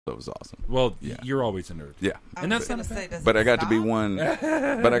That was awesome. Well, you're always a nerd. Yeah, and that's not bad. But I got to be one.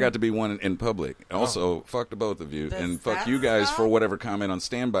 But I got to be one in public. Also, fuck the both of you, and fuck you guys for whatever comment on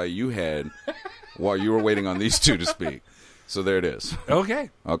standby you had while you were waiting on these two to speak. So there it is.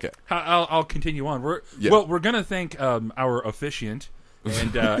 Okay. I'll continue on. Well, we're gonna thank our officiant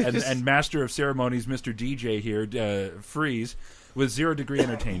and master of ceremonies, Mr. DJ here, Freeze, with 0 Degree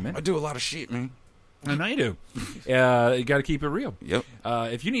Entertainment. I do a lot of shit, man. I know you do. You got to keep it real. Yep.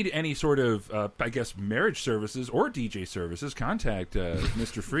 If you need any sort of, I guess, marriage services or DJ services, contact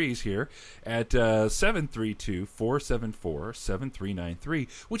Mr. Freeze here at 732-474-7393,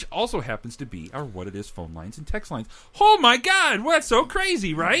 which also happens to be our What It Is phone lines and text lines. Oh, my God. Well, that's so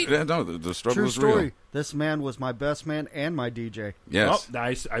crazy, right? Yeah, no, the struggle is real. True story. Real. This man was my best man and my DJ. Yes. Oh,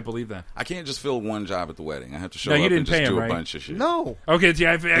 nice. I believe that. I can't just fill one job at the wedding. I have to show up and just do a bunch of shit. No. Okay,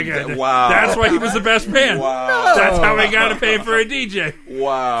 yeah, I got it. Wow. That's why he was the best man. Wow. No. That's how we got to pay for a DJ.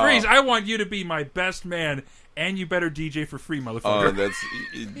 Wow. Freeze, I want you to be my best man, and you better DJ for free, motherfucker. Oh, that's...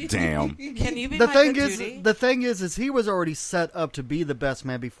 Damn. Can you be the my thing good is, Judy? The thing is he was already set up to be the best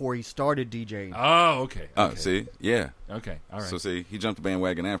man before he started DJing. Oh, okay. Oh, see? Yeah. Okay, all right. So, see, he jumped the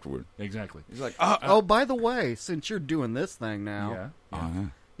bandwagon afterward. Exactly. He's like, oh, by the way, since you're doing this thing now,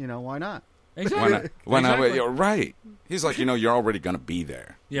 you know, why not? Exactly. Why not? Exactly. You're right. He's like, you're already going to be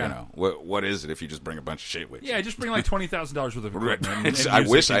there. Yeah. You know, what is it if you just bring a bunch of shit with you? Yeah, just bring like $20,000 worth of equipment. And I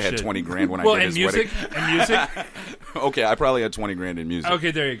wish I had shit. $20 grand when well, I did his music, wedding. And music. Okay, I probably had $20 grand in music.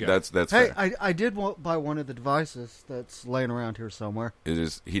 Okay, there you go. That's Hey, fair. I did buy one of the devices that's laying around here somewhere. It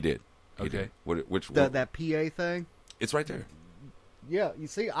is. He did. He Okay. did. Which that PA thing? It's right there. Yeah, you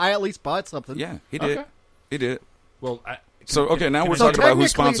see, I at least bought something. Yeah, he did. Okay. He did. Well, now we're So talking about who technically-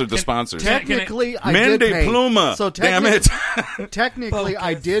 sponsored the sponsors. Technically, I Mindy did pay. Pluma. So damn it. Technically,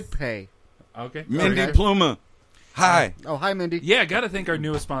 I did pay. Okay. Mindy Okay. Pluma. Hi. Oh, hi, Mindy. Yeah, got to thank our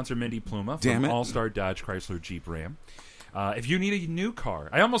newest sponsor, Mindy Pluma, Damn from it. All-Star Dodge Chrysler Jeep Ram. If you need a new car,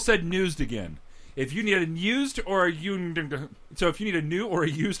 I almost said used again. If you need a used or a so if you need a new or a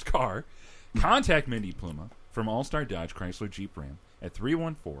used car, contact Mindy Pluma from All-Star Dodge Chrysler Jeep Ram at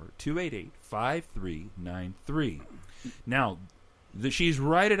 314-288-5393. Now, she's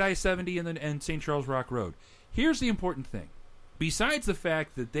right at I-70 and St. Charles Rock Road. Here's the important thing. Besides the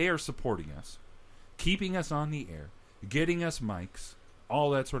fact that they are supporting us, keeping us on the air, getting us mics,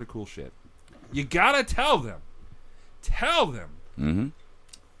 all that sort of cool shit, you gotta tell them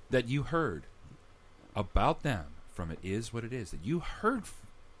that you heard about them from It Is What It Is, that you heard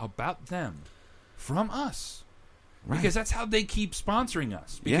about them from us. Right. Because that's how they keep sponsoring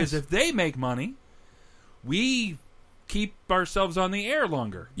us. Because if they make money, we keep ourselves on the air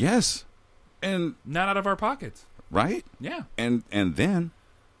longer. Yes. And not out of our pockets. Right? Yeah. And then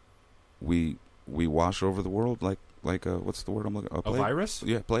we wash over the world like what's the word I'm looking for? A virus?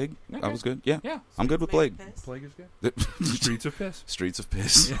 Yeah, plague. Okay. That was good. Yeah. Yeah. I'm good with plague. Plague is good. Streets of piss. Streets of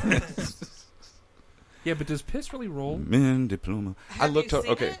piss. Yeah, but does piss really roll? Mindy Pluma. I looked up.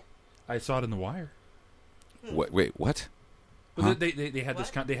 Okay. I saw it in The Wire. Wait, what? Well, Huh? they had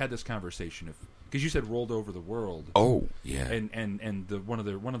this conversation of, because you said rolled over the world. Oh, yeah. And one of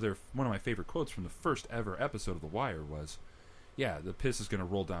my favorite quotes from the first ever episode of The Wire was, "Yeah, the piss is going to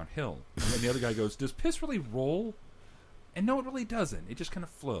roll downhill." And then the other guy goes, "Does piss really roll?" And no, it really doesn't. It just kind of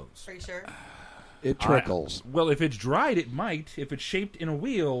flows. Are you sure? It trickles. Well, if it's dried, it might. If it's shaped in a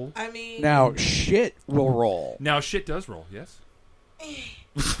wheel. I mean, now shit will roll. Now shit does roll. Yes.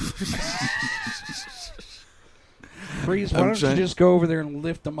 Freeze, why don't you just go over there and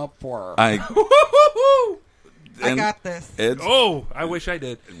lift them up for her? I got this. Oh, I wish I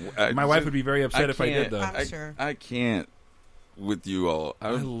did. My wife would be very upset if I did, though. I'm sure. I can't with you all.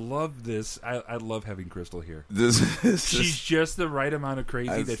 I love this. I love having Crystal here. She's She's just the right amount of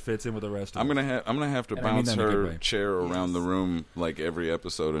crazy that fits in with the rest of I'm us. gonna have to And I mean bounce that in a good her way. chair around the room like every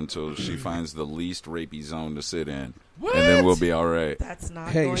episode until she finds the least rapey zone to sit in, What? and then we'll be all right. That's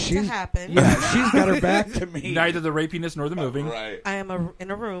not going to happen. Yeah, she's got her back to me. Neither the rapiness nor the moving. Right. I am in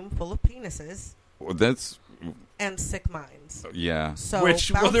a room full of penises Well, that's and sick minds. yeah. So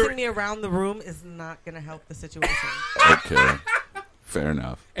Which- bouncing me around the room is not going to help the situation. Okay. Fair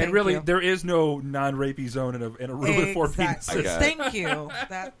enough. And Thank really, you. there is no non-rapey zone in a room with four Exactly. penises. Thank you.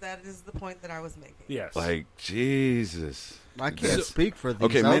 That is the point that I was making. Yes. Like Jesus. I can't speak for these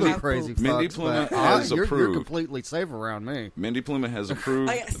Okay, other Mindy- crazy Mindy fucks, Pluma but has you're approved. completely safe around me. Mindy Pluma has approved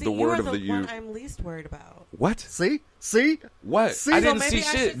See, the you word are of the one you. I'm least worried about. What? See? What? See? I So didn't maybe see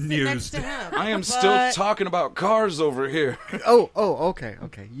I shit. should sit next to him. I am But still talking about cars over here. Oh, okay.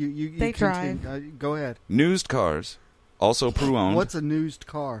 You They continue. Go ahead. Newsed cars, also pre-owned. What's a newsed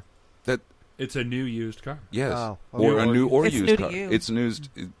car? That It's a new used car. Yes, Oh, or a new or It's used new to car. you. It's news.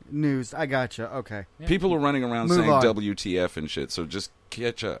 News. I gotcha. Okay. Yeah. People are running around Move saying on. WTF and shit. So just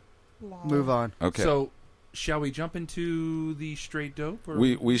catch up. Move on. Okay. So, shall we jump into the straight dope? Or?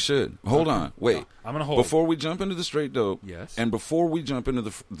 We should hold on. Wait. I'm gonna hold. Before we jump into the straight dope, Yes. and before we jump into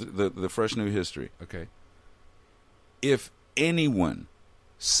the fresh new history, Okay. if anyone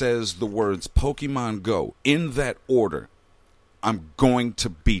says the words Pokemon Go in that order, I'm going to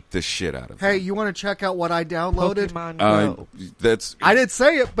beat the shit out of them. Hey, you want to check out what I downloaded? Pokemon Go. That's I didn't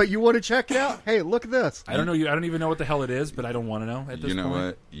say it, but you want to check it out? Hey, look at this. I don't know. I don't even know what the hell it is, but I don't want to know at this you know point.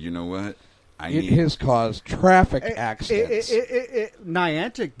 what? You know what? It has caused traffic Eh, accidents.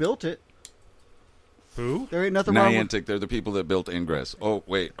 Niantic built it. Who? There ain't nothing wrong with Niantic, they're the people that built Ingress. Oh,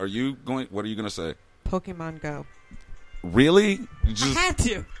 wait. Are you going? What are you going to say? Pokemon Go. Really? I had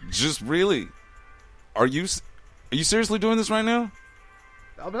to. Just really? Are you seriously doing this right now?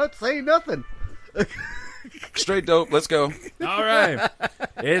 I'm not saying nothing. Straight dope. Let's go. All right,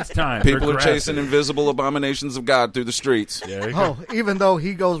 it's time. People for are chasing invisible abominations of God through the streets. There you go. Oh, even though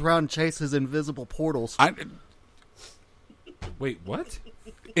he goes around and chases invisible portals, Wait, what?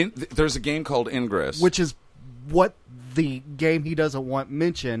 There's a game called Ingress. which is what the game he doesn't want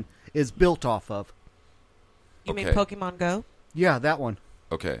mentioned is built off of. You mean Okay. Pokemon Go? Yeah, that one.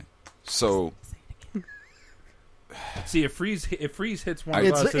 Okay. So See, if freeze hits one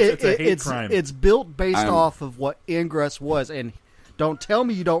of us, it's a hate crime. It's built based I'm- off of what Ingress was, and don't tell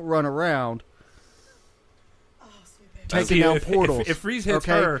me you don't run around taking See, down if portals. If freeze hits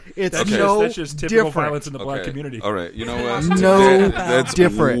okay? her, It's that's, no just, that's just typical different. violence in the black okay. community. All right. You know what? No That's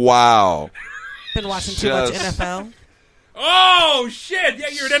different. Wow. Been watching too much Just- NFL. Oh shit! Yeah,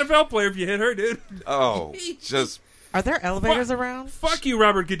 you're an NFL player if you hit her, dude. Oh, just Are there elevators around? Fuck you,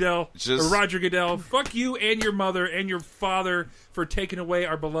 Robert Goodell. Just- Or Roger Goodell. Fuck you and your mother and your father for taking away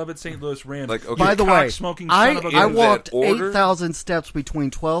our beloved St. Louis Rams. like okay. By the way, cock-smoking I son of a In I gun. that walked order? 8,000 steps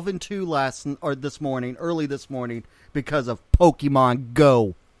between 12 and 2 early this morning because of Pokemon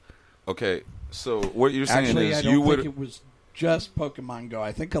Go. Okay. So what you're saying Actually, is I don't you think would it was just Pokemon Go.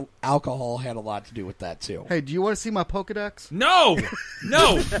 I think alcohol had a lot to do with that, too. Hey, do you want to see my Pokedex? No!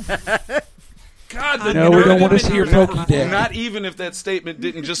 No! God, the No, we don't want to nerve see your in here. Pokédex. not even if that statement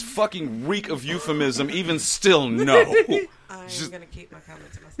didn't just fucking reek of euphemism. Even still, no. I'm Just- going to keep my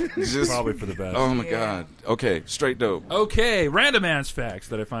comments to myself. Just- Probably for the best. Oh my Yeah. god. Okay. Straight dope. Okay, random ass facts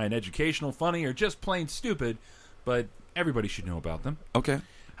that I find educational, funny, or just plain stupid, but everybody should know about them. Okay.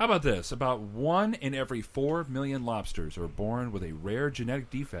 How about this? About 1 in every 4 million lobsters are born with a rare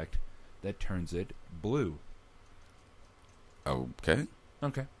genetic defect that turns it blue. Okay.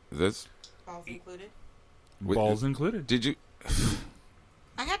 Okay. This. Balls included. Balls included. Did you?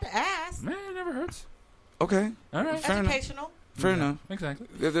 I had to ask. Man, it never hurts. Okay. All right. Fair enough. Educational. Fair enough. Exactly.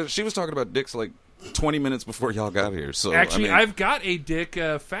 She was talking about dicks like 20 minutes before y'all got here. So Actually, I mean, I've got a dick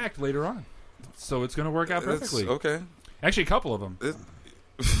fact later on. So it's going to work out that's- perfectly. Okay. Actually, a couple of them. It-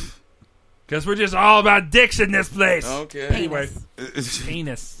 Because we're just all about dicks in this place. Okay. Anyway, Penis.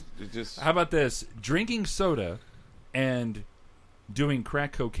 penis. It just How about this? Drinking soda and doing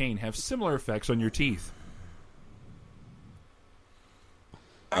crack cocaine have similar effects on your teeth.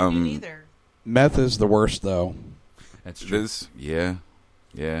 I mean, either. Meth is the worst, though. That's true. this. Yeah.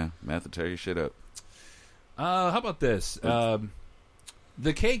 Meth will tear your shit up. How about this? The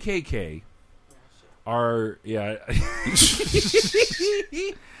KKK are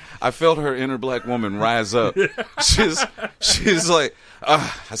I felt her inner black woman rise up. She's like, I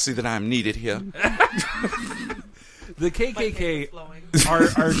see that I'm needed here. The My face KKK is flowing. are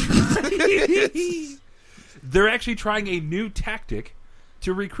they're actually trying a new tactic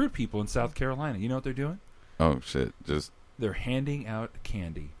to recruit people in South Carolina. You know what they're doing? Oh shit! Just They're handing out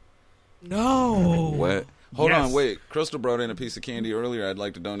candy. No. what? Hold Yes. on, wait. Crystal brought in a piece of candy earlier. I'd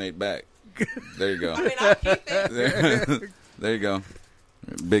like to donate back. There you go. I mean, I'll keep it. There you go.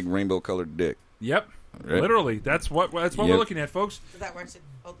 Big rainbow colored dick. Yep, Right. literally. That's what Yep. we're looking at, folks. Is that where I should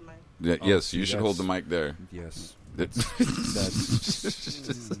hold the mic? Yeah, Oh, yes, see, you should that's- hold the mic there. Yes. That's the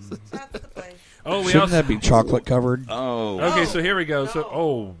place. Oh, we Shouldn't also. that be chocolate covered? Oh, Okay, No. so here we go. So,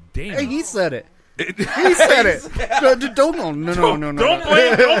 No. Hey, damn. he said it. He said it. No, no. Don't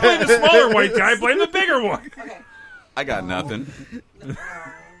blame the smaller white guy. Blame the bigger one. Okay. I got nothing. No.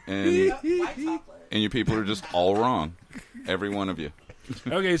 And White chocolate. and you people are just all wrong, every one of you.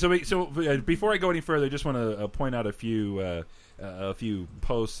 Okay, so before I go any further, I just want to point out a few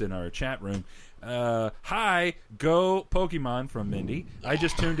posts in our chat room. Hi, go Pokemon from Mindy. I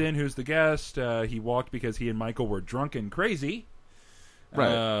just tuned in. Who's the guest? He walked because he and Michael were drunk and crazy.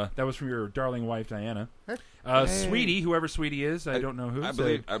 Right. That was from your darling wife, Diana. Sweetie, whoever Sweetie is, I don't know who. I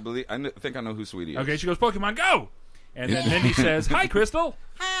think I know who Sweetie is. Okay, she goes, Pokemon Go! And then Mindy says, hi, Crystal!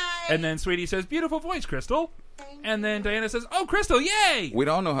 Hi. And then Sweetie says, beautiful voice, Crystal! And then Diana says, oh, Crystal, yay! We'd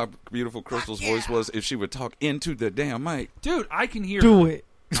all know how beautiful Crystal's voice was if she would talk into the damn mic. Dude, I can hear Do her. it.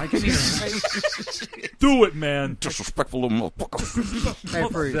 I can hear her. Do it, man. Disrespectful little motherfucker. Hey,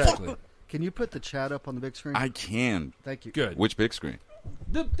 Freeze, Exactly. can you put the chat up on the big screen? I can. Thank you. Good. Which big screen?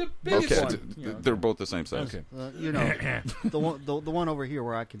 The biggest Okay, one. they're both the same size. Okay. You know, the one over here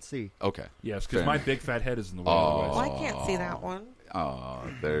where I can see. Okay. Yes, because Fair my enough. big fat head is in the way. Well, otherwise. I can't see that one. Oh,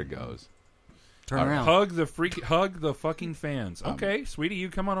 there it goes. Turn All right. around. Hug the fucking fans. Okay, Sweetie, you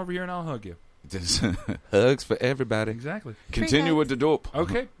come on over here and I'll hug you. Just hugs for everybody. Exactly. Continue with the dope.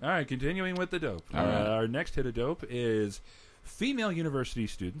 Okay. All right. Continuing with the dope. All right. Our next hit of dope is female university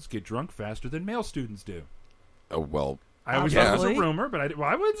students get drunk faster than male students do. Oh, well, I always thought it was a Obviously. rumor, but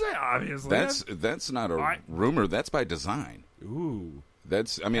I wouldn't say obviously. that's not a I- rumor. That's by design. Ooh.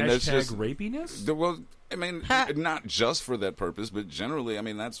 That's that's Hashtag just rapiness? well. I mean, not just for that purpose, but generally, I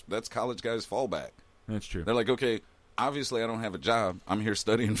mean, that's college guys' fallback. That's true. They're like, okay, obviously, I don't have a job. I'm here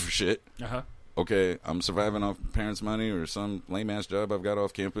studying for shit. Uh-huh. Okay, I'm surviving off parents' money or some lame ass job I've got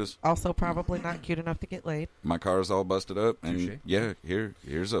off campus. Also, probably not cute enough to get laid. My car's all busted up, and Touché. yeah,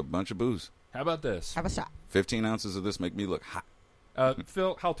 here's a bunch of booze. How about this? Have a shot. 15 ounces of this make me look hot.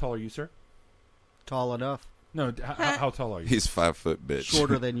 Phil, how tall are you, sir? Tall enough. No, how tall are you? He's 5 foot, bitch.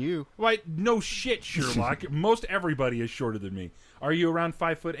 Shorter than you. Why, no shit, Sherlock. Most everybody is shorter than me. Are you around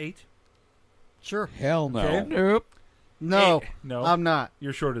 5'8"? Sure. Hell no. Okay. Nope. No, Hey, no. I'm not.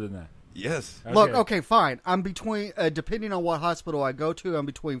 You're shorter than that. Yes. Look, okay, fine. I'm between, depending on what hospital I go to, I'm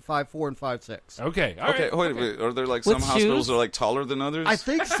between 5'4" and 5'6". Okay. All Okay, right. wait. Are there like With some hospitals shoes? that are like taller than others? I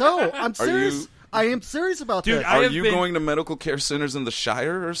think so. I'm Are serious. you- I am serious about Dude, this. I Are have you been- going to medical care centers in the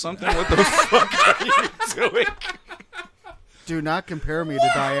Shire or something? What the fuck are you doing? Do not compare me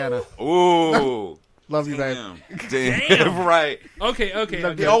to Diana. Ooh. Love you, babe. Damn. Right.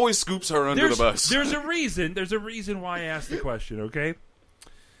 Okay. He always scoops her under the bus. There's a reason. There's a reason why I asked the question. Okay.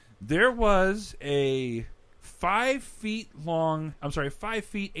 There was a 5 feet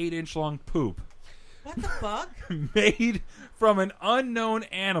 8 inch long poop What the fuck? made from an unknown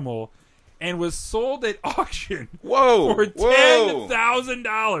animal and was sold at auction Whoa. for Whoa.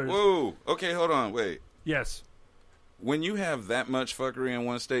 $10,000. Whoa. Okay, hold on. Wait. Yes. When you have that much fuckery in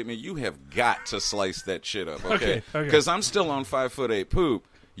one statement, you have got to slice that shit up, okay? Okay. Because I'm still on 5'8" poop.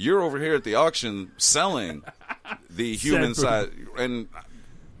 You're over here at the auction selling the human size, and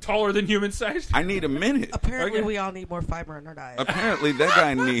Taller than human sized. I need a minute. Apparently, Okay. we all need more fiber in our diet. Apparently, that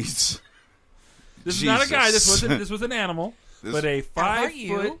guy needs. This is not a guy. Jesus. This was an animal. This- But a are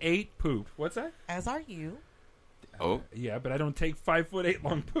you. 5'8" poop. What's that? As are you. Oh, Yeah, but I don't take 5'8"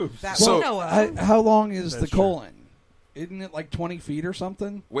 long poops. That So, we know of. How long is That's the true. colon? Isn't it like 20 feet or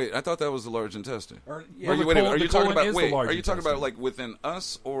something? wait! I thought that was the large intestine. Or Well, the Wait, colon- are the you talking colon about? is the Wait, large are you talking about intestine. like within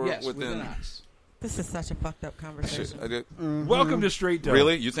us or yes, within? us. This is such a fucked up conversation. I did- Welcome to Straight Dope.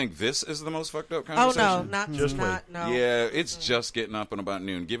 Really? You think this is the most fucked up Oh conversation? no, not Just not wait. no. Yeah, it's just getting up and about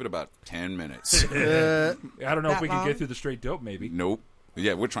noon. Give it about 10 minutes. Uh, I don't know if That we can long? get through the Straight Dope. Maybe. Nope.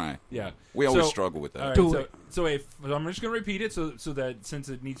 Yeah, we're trying. Yeah. We always So- struggle with that. All right, Do so, it. so I'm just going to repeat it so that since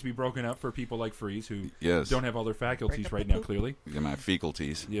it needs to be broken up for people like Freeze who Yes. don't have all their faculties Break up right the now, poop. clearly. Yeah, my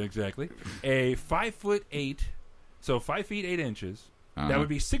fecalties. Yeah, exactly. A 5'8", so 5 feet 8 inches. Uh-huh. That would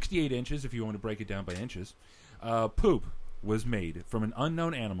be 68 inches if you want to break it down by inches. Poop was made from an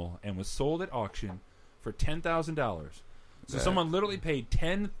unknown animal and was sold at auction for $10,000. So That- someone literally paid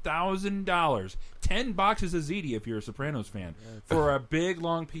 $10,000, 10 boxes of Ziti if you're a Sopranos fan, for a big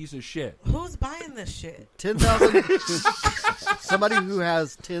long piece of shit. Who's buying this shit? 10,000. Somebody who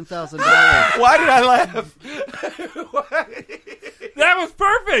has $10,000. Why did I laugh? That was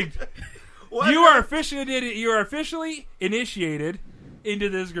perfect. You are officially initiated into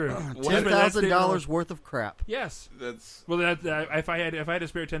this group. $10,000 worth of crap. Yes. That's Well, if I had to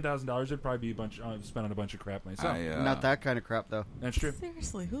spare $10,000, it'd probably be a bunch spent on a bunch of crap myself. Not that kind of crap, though. That's true.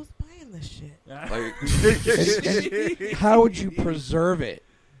 Seriously, who's buying this shit? Like, How would you preserve it?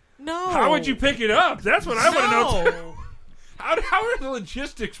 No. How would you pick it up? That's what I want to know. No. How are the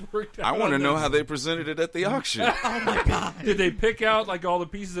logistics worked out? I want to on know this? how they presented it at the auction. Oh my god. Did they pick out like all the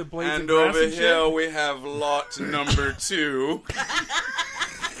pieces of blades And and grass over and shit? here we have lot number 2.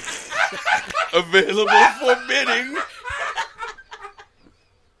 Available for bidding.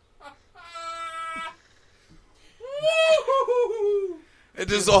 It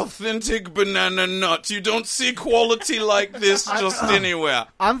is authentic banana nut. You don't see quality like this just anywhere.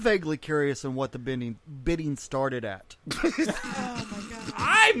 I'm vaguely curious on what the bidding started at. Oh my god.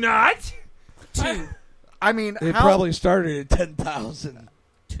 I'm not. 2. I mean, It how, probably started at 10,000.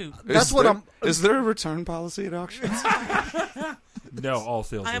 Two. That's what I'm. Is there a return policy at auctions? No, all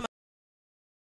sales. I'm